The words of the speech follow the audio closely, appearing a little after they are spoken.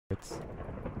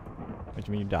Which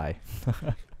means you die.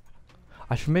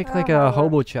 I should make like a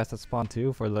hobo chest that spawn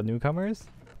too for the newcomers.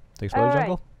 The exploder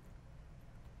jungle.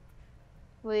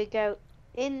 We go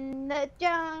in the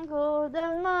jungle, the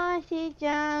mighty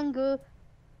jungle.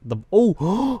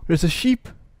 Oh, there's a sheep.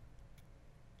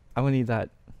 I'm gonna need that.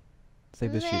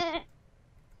 Save this sheep.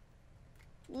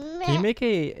 Can you make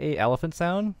a elephant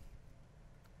sound?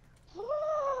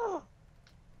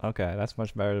 Okay, that's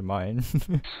much better than mine.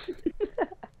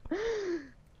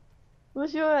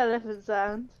 What's your elephant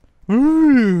sound?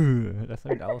 That's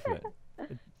not an elephant.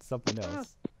 It's something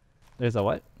else. There's a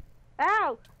what?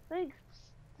 Ow! Thanks.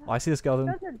 Oh, I see the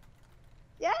skeleton.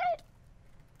 Yeah.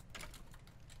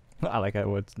 I like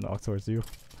how it knocks towards you.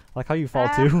 I like how you fall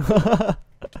too.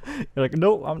 You're like,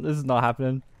 nope, this is not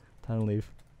happening. Time to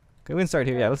leave. Okay, we can start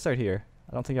here. Yeah, let's start here.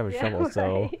 I don't think I have a shovel,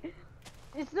 so.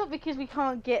 It's not because we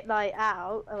can't get like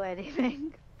out or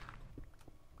anything.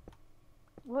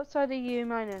 What side are you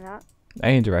mining at?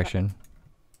 Any direction.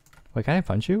 Wait, can I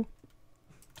punch you?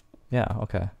 Yeah,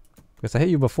 okay. Because I hit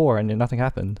you before and nothing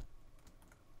happened.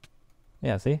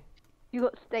 Yeah, see? You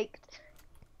got staked.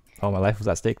 Oh, my life was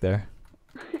at stake there.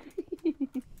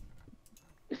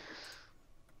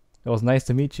 It was nice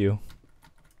to meet you.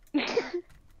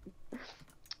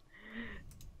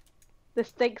 The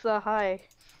stakes are high.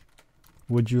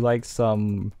 Would you like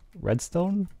some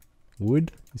redstone?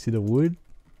 Wood? You see the wood?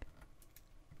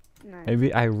 No.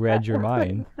 Maybe I read your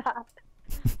mind.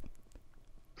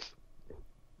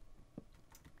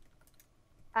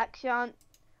 Action.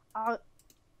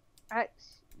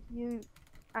 You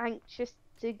anxious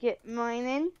to get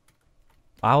mining?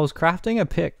 I was crafting a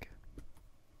pick.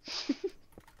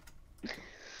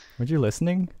 Were you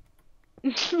listening?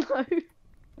 No.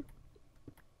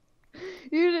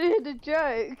 You did a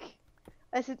joke.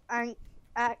 I said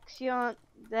action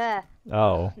there.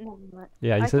 Oh.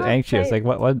 Yeah, you said anxious. Like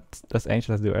what does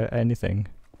anxious do? Anything.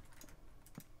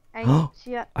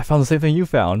 Anxious. I found the same thing you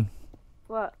found.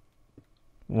 What?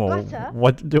 Well,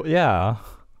 yeah.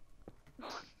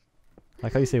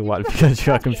 Like how you say what because you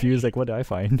got confused. Like what did I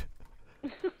find?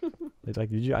 Like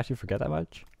did you actually forget that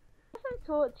much? Some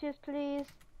torches, please.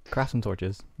 Craft some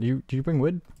torches. Do you bring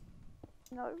wood?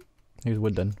 No. Here's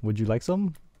wood then. Would you like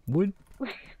some wood?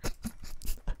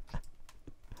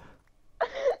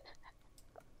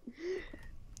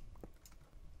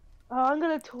 Oh, I'm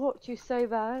gonna torch you so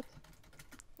bad.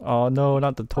 Oh no,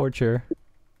 not the torture.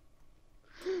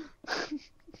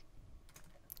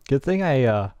 Good thing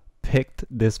I picked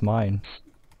this mine.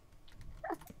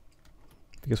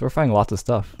 Because we're finding lots of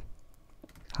stuff.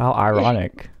 How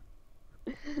ironic.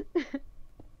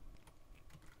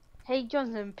 Hey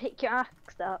Johnson, pick your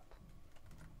axe up.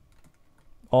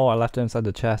 Oh, I left it inside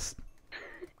the chest.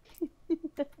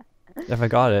 If I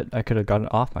got it, I could have gotten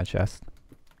it off my chest.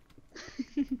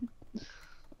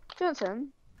 Johnson,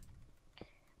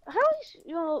 how is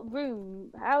your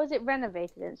room? How is it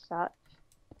renovated and such?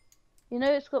 You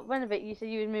know it's got renovated. You said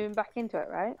you were moving back into it,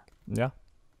 right? Yeah.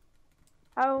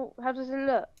 How does it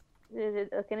look? Does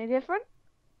it look any different?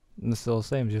 It's still the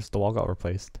same. Just the wall got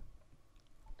replaced.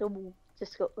 The wall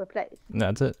just got replaced. And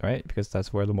that's it, right? Because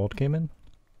that's where the mold came in.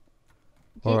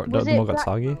 Or Was the it mold got black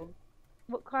soggy. mold?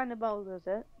 What kind of mold was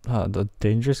it? The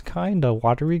dangerous kind, the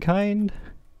watery kind.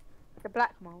 The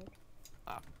black mold.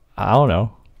 I don't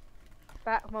know.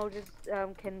 Black mold is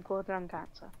can cause lung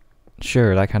cancer.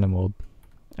 Sure, that kind of mold.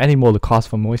 Any mold that caused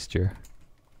from moisture.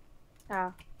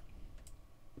 Ah.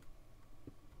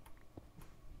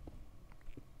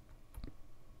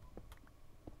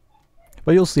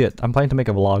 But you'll see it. I'm planning to make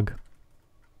a vlog.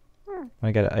 Hmm. When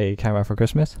I get a camera for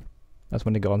Christmas. That's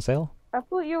when they go on sale. I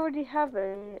thought you already have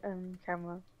a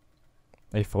camera.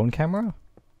 A phone camera?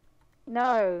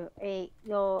 No,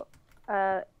 your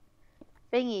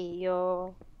thingy,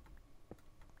 your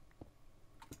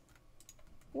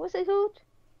what's it called?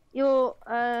 Your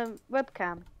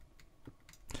webcam.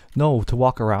 No, to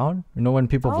walk around. You know when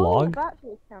people vlog? That's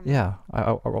your camera. Yeah,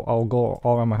 I'll go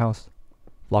all around my house.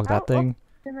 Vlog that thing.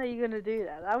 How are you gonna do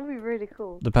that? That would be really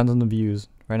cool. Depends on the views.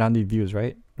 Right now I need views,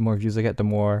 right? The more views I get, the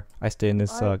more I stay in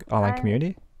this online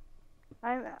community.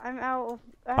 I'm out of.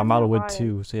 I'm out of wood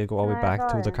too, so you go all the way back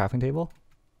to the crafting table.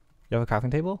 You have a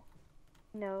crafting table?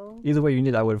 No. Either way, you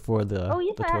need that wood for the Oh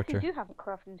yes, the I torture. actually do have a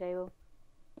crafting table.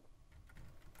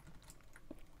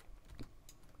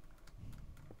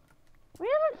 We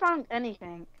haven't found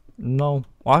anything. No.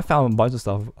 Well, I found a bunch of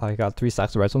stuff. I got 3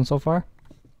 stacks of redstone so far.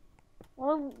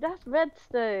 Well, that's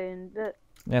redstone.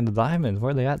 And the diamonds,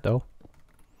 where are they at though?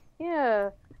 Yeah.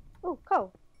 Oh,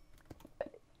 cool.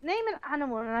 Name an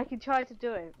animal and I can try to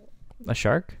do it. A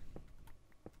shark?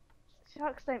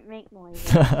 Sharks don't make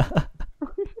noise.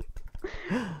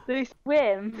 They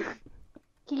swim.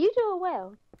 Can you do a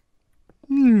whale?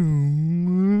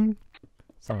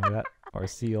 Something like that. Or a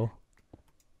seal.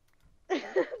 They're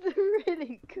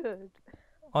really good.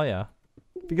 Oh yeah.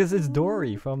 Because it's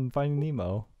Dory from Finding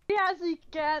Nemo. We actually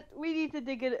can't. We need to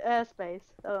dig an airspace.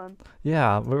 Hold on.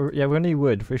 Yeah, we're gonna need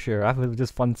wood for sure. I have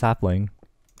just one sapling.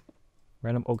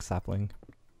 Random oak sapling.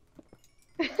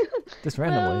 Just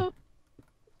randomly.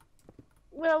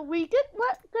 Well, we did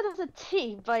work good as a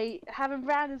team by having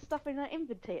random stuff in our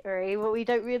inventory, but we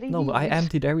don't really No, need. but I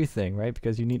emptied everything, right?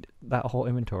 Because you need that whole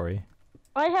inventory.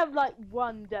 I have like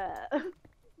one dirt.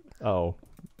 Oh,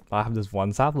 I have just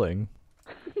one sapling.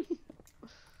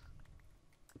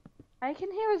 I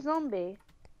can hear a zombie.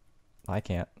 I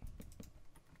can't.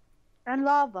 And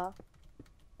lava.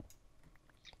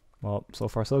 Well, so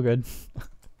far so good.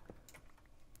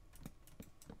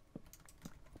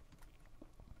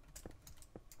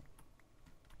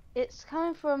 It's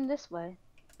coming from this way.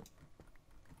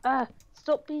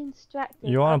 Stop being distracted.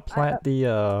 You want to plant the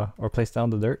or place down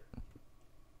the dirt?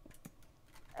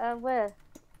 Where?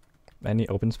 Any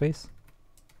open space?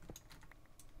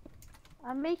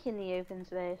 I'm making the open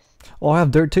space. Oh, I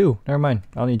have dirt too. Never mind.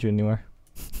 I don't need you anymore.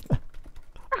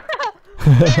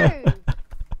 Dude.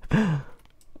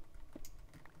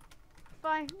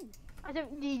 Fine. I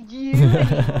don't need you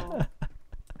anymore.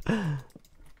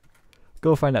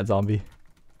 Go find that zombie.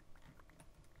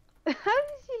 How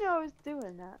did you know I was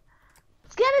doing that?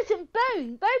 Skeleton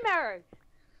bone marrow.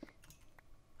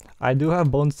 I do have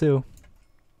bones too.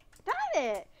 Damn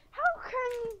it! How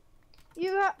can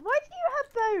you have? Why do you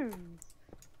have bones?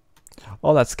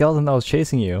 Oh, that skeleton that was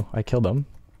chasing you. I killed him.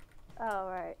 Oh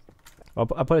right.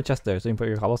 I put a chest there, so you can put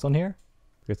your cobblestone here.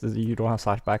 Because you don't have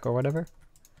slashback or whatever.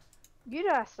 You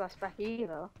don't have flashback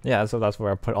either. Yeah, so that's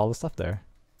where I put all the stuff there.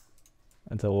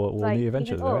 Until we'll Like, need even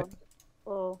eventually, right? ores?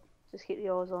 Or just keep the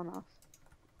ores on us.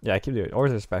 Yeah, I keep the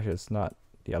ores are precious, not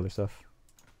the other stuff.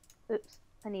 Oops,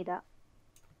 I need that.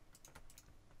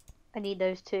 I need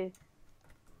those too.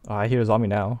 Oh, I hear a zombie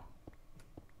now.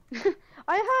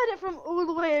 I heard it from all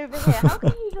the way over here. How can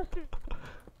you just?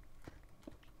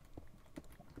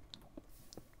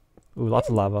 Ooh, lots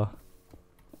of lava.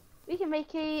 We can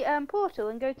make a portal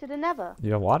and go to the Nether. Do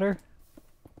you have water?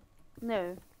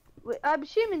 No, I'm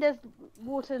assuming there's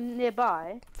water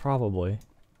nearby. Probably. Is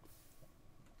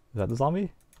that the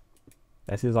zombie?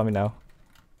 I see the zombie now.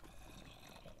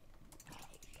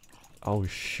 Oh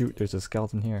shoot, there's a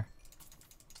skeleton here.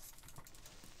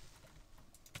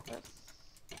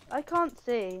 I can't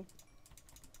see.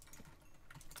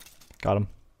 Got him.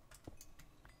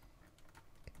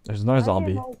 There's another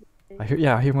zombie. I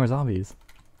hear more zombies.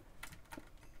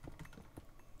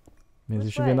 Means there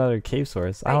Which should be way? another cave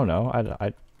source. I don't know.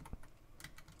 I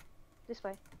This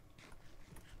way.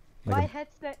 like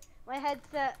My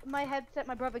headset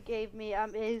my brother gave me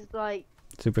is like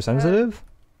super sensitive.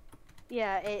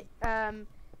 yeah,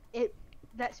 it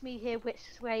lets me hear which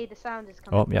way the sound is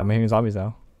coming Oh yeah, I'm from. hearing zombies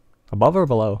now. Above or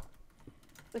below?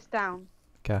 It's down.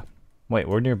 Okay. Wait,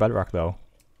 we're near bedrock though.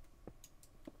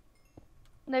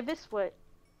 No, this way.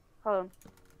 Hold on.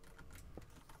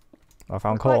 I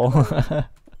found Quite coal. close.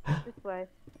 This way.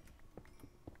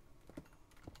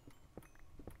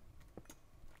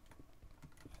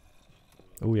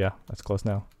 Oh yeah, that's close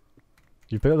now.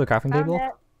 Did you pick up the crafting table?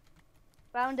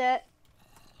 Found it.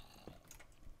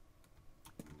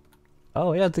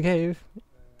 Oh yeah, it's a cave.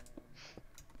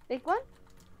 Big one?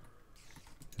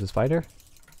 Is a spider?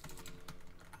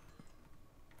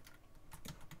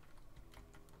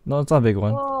 No, it's not a big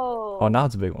one. Whoa. Oh, now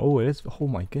it's a big one. Oh, it is. Oh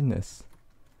my goodness.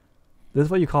 This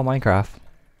is what you call Minecraft.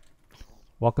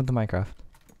 Welcome to Minecraft.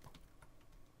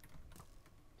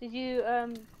 Did you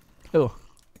Oh,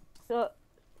 so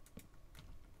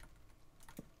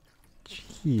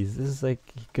jeez, this is like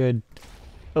good.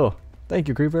 Oh, thank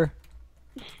you, creeper.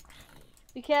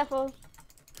 be careful.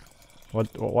 What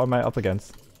am I up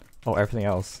against? Oh, everything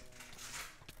else.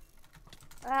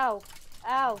 Ow.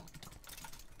 Ow.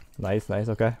 Nice, nice.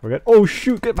 Okay, we're good. Oh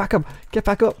shoot! Get back up! Get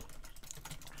back up!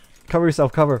 Cover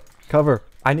yourself. Cover. Cover.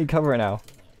 I need cover right now.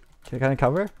 Can I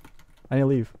cover? I need to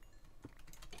leave.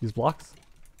 Use blocks.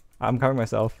 I'm covering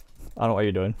myself. I don't know what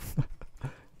you're doing.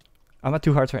 I'm at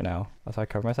 2 hearts right now. That's why I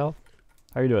cover myself.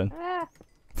 How are you doing? Ah.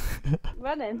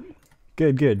 Running.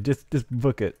 Good, good. Just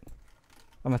book it.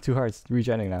 I'm at 2 hearts.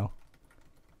 Regenning now.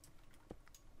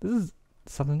 This is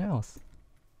something else.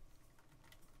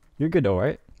 You're good though,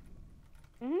 right?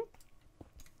 Mhm.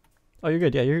 Oh, you're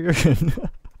good. Yeah, you're good.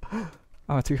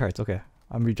 I'm at 3 hearts. Okay,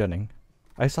 I'm regenning.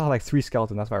 I saw like 3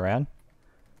 skeletons. That's why I ran.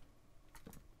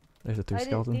 There's a 3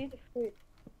 skeleton. The fruit.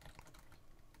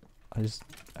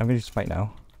 I'm gonna just fight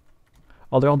now.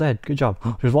 Oh, they're all dead. Good job.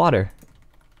 There's water.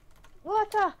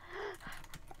 Water!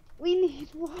 We need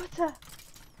water.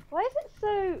 Why is it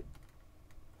so...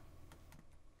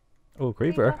 Oh,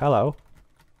 creeper. Hello.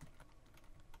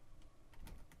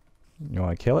 You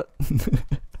want to kill it?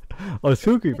 Oh, there's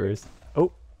two creepers.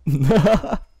 Oh.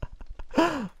 That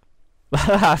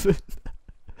happened.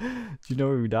 Do you know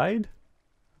where we died?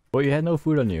 Well, you had no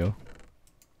food on you.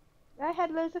 I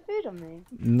had loads of food on me.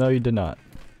 No, you did not.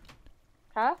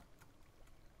 Huh?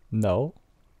 No.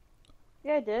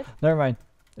 Yeah, I did. Never mind.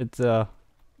 It's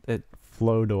it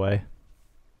flowed away.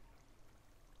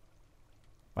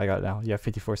 I got it now. You have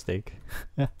 54 steak.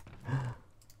 Better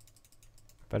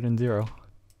than 0.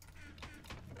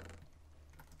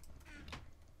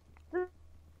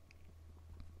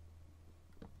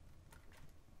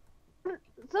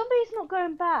 Zombie's not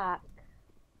going back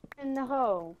in the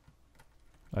hole.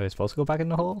 Are you supposed to go back in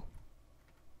the hole?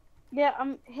 Yeah,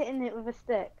 I'm hitting it with a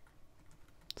stick.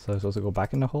 So I'm supposed to go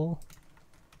back in the hole?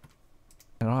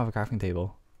 I don't have a crafting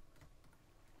table.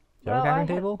 You have a crafting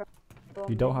table?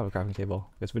 You don't have a crafting table.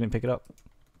 Guess we didn't pick it up.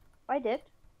 I did.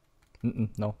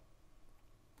 No.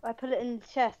 I put it in the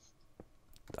chest.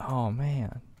 Oh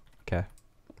man. Okay.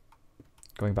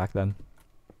 Going back then.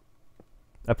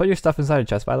 I put your stuff inside a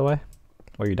chest, by the way.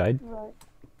 Where you died. Right.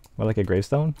 Or like a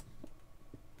gravestone.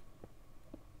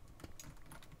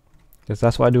 Because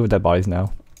that's what I do with dead bodies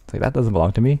now. It's like, that doesn't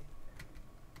belong to me.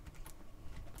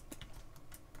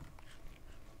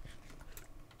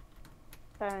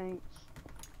 Thanks.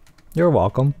 You're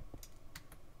welcome.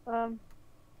 I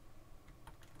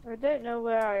don't know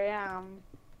where I am.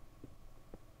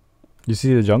 You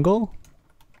see the jungle?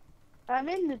 I'm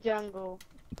in the jungle.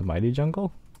 The mighty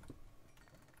jungle?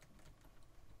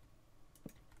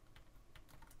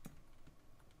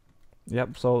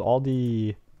 Yep, so all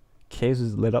the caves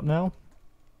is lit up now.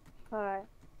 Alright.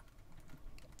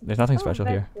 There's nothing special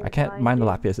here. I can't mine the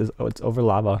lapis. It's over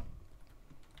lava.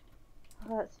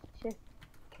 Oh, that's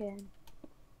chicken.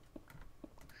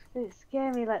 Don't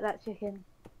scare me like that, chicken.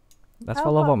 That's what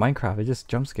I love about Minecraft. It just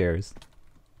jump scares.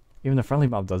 Even the friendly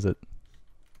mob does it.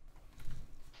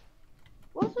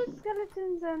 What's with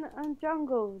skeletons and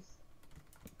jungles?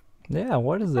 Yeah,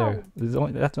 what is there? That's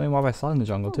the only mob I saw in the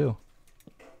jungle too.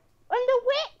 And the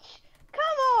witch!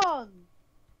 Come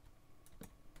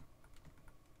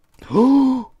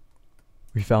on!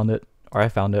 We found it. Or I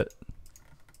found it.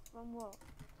 On what?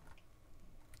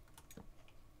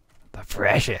 The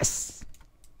precious.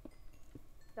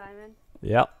 Diamond.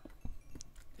 Yep.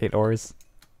 8 ores.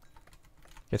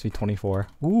 Gets me 24.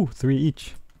 Ooh, 3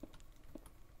 each.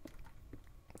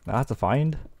 Now that's a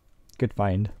find. Good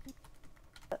find.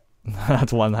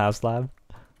 That's 1.5 slab.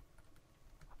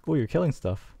 Oh, you're killing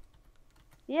stuff.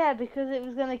 Yeah, because it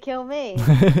was gonna kill me.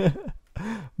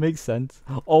 Makes sense.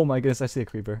 Oh my goodness, I see a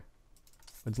creeper.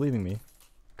 It's leaving me.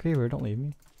 Creeper, don't leave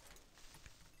me.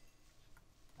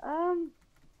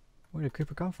 Where did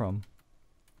creeper come from?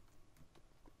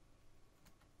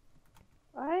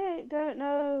 I don't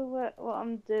know what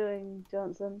I'm doing,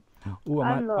 Johnson. Ooh,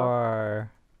 I'm at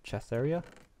our chest area.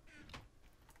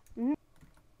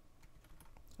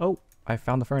 Oh, I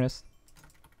found the furnace.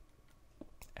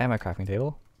 And my crafting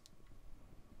table.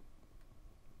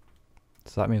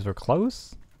 So that means we're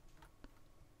close?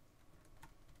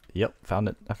 Yep, found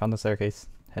it. I found the staircase.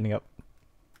 Heading up.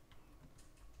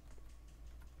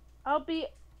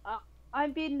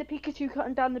 I'm being the Pikachu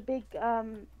cutting down the big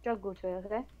jungle tree,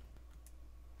 okay?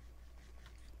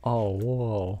 Oh,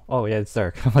 whoa. Oh yeah, it's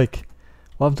dark. I'm like,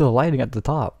 what happened to the lighting at the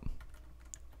top?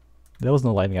 There was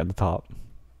no lighting at the top.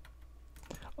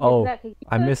 Oh, exactly.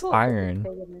 I missed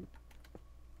iron.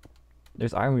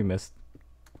 There's iron we missed.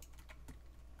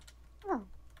 Oh.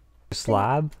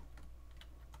 Slab?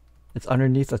 It's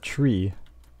underneath a tree.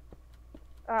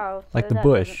 Oh, so like the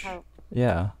bush.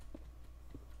 Yeah.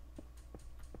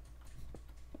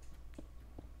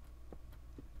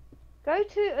 Go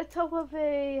to the top of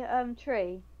a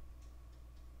tree.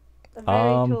 A very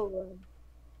tall one.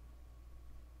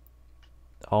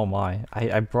 Oh my.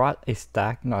 I brought a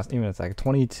stack, no, it's even a stack,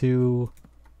 22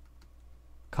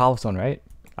 cobblestone, right?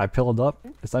 I pilled up.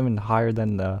 It's not even higher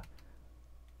than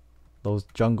those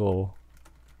jungle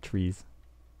trees.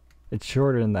 It's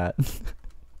shorter than that.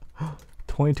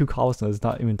 22 cobblestone is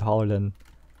not even taller than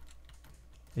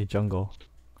a jungle.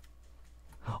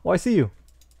 Oh, I see you.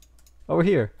 Over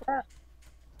here.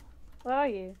 Where are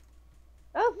you?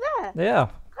 Oh, there. Yeah.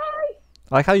 Hi.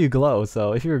 I like how you glow.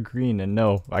 So if you're green, and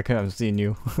no, I couldn't have seen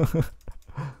you.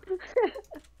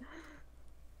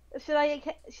 Should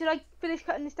I finish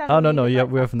cutting this down? Oh no, yeah,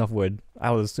 we have enough wood.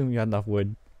 I was assuming you had enough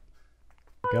wood.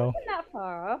 Oh, go. Isn't that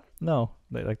far off? No,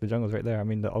 like the jungle's right there. I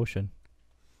mean the ocean.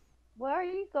 Where are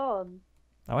you gone?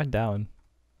 I went down.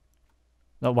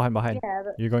 No, behind. Yeah,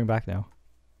 but... You're going back now.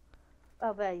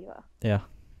 Oh, there you are. Yeah.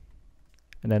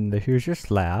 And then here's your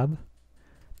slab.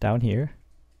 Down here.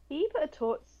 Can you put a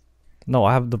torch? No,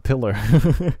 I have the pillar.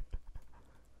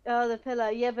 Oh, the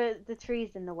pillar. Yeah, but the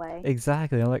tree's in the way.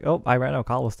 Exactly. I'm like, oh, I ran out of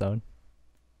cobblestone.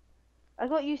 I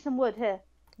got you some wood here.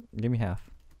 Give me half.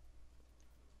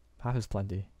 Half is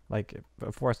plenty. Like,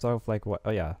 before I start with, like, what? Oh,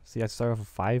 yeah. See, I started with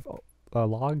 5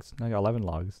 logs. Now I got 11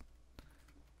 logs.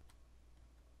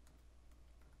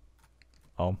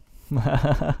 Oh.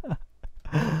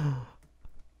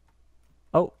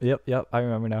 Oh, yep. I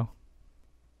remember now.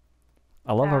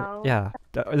 I love her. Ow. Yeah.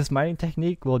 This mining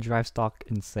technique will drive stock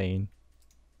insane.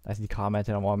 As he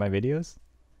commented on one of my videos.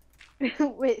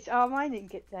 Which our mining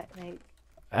kit technique.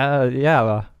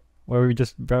 Yeah. Where we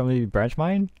just randomly branch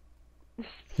mine.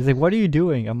 He's like, "What are you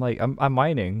doing?" I'm like, "I'm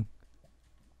mining."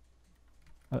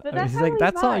 But that's He's how like, we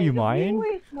 "That's not mine. you We mine."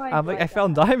 always mine I'm like, like "I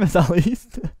found that. diamonds at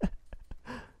least."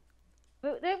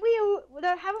 But then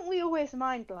haven't we always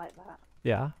mined like that?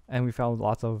 Yeah, and we found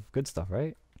lots of good stuff,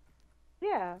 right?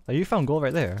 Yeah. Like, you found gold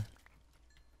right there.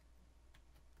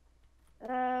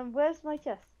 Where's my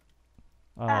chest?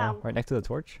 Ow. Right next to the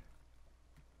torch.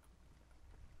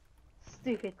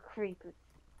 Stupid creepers.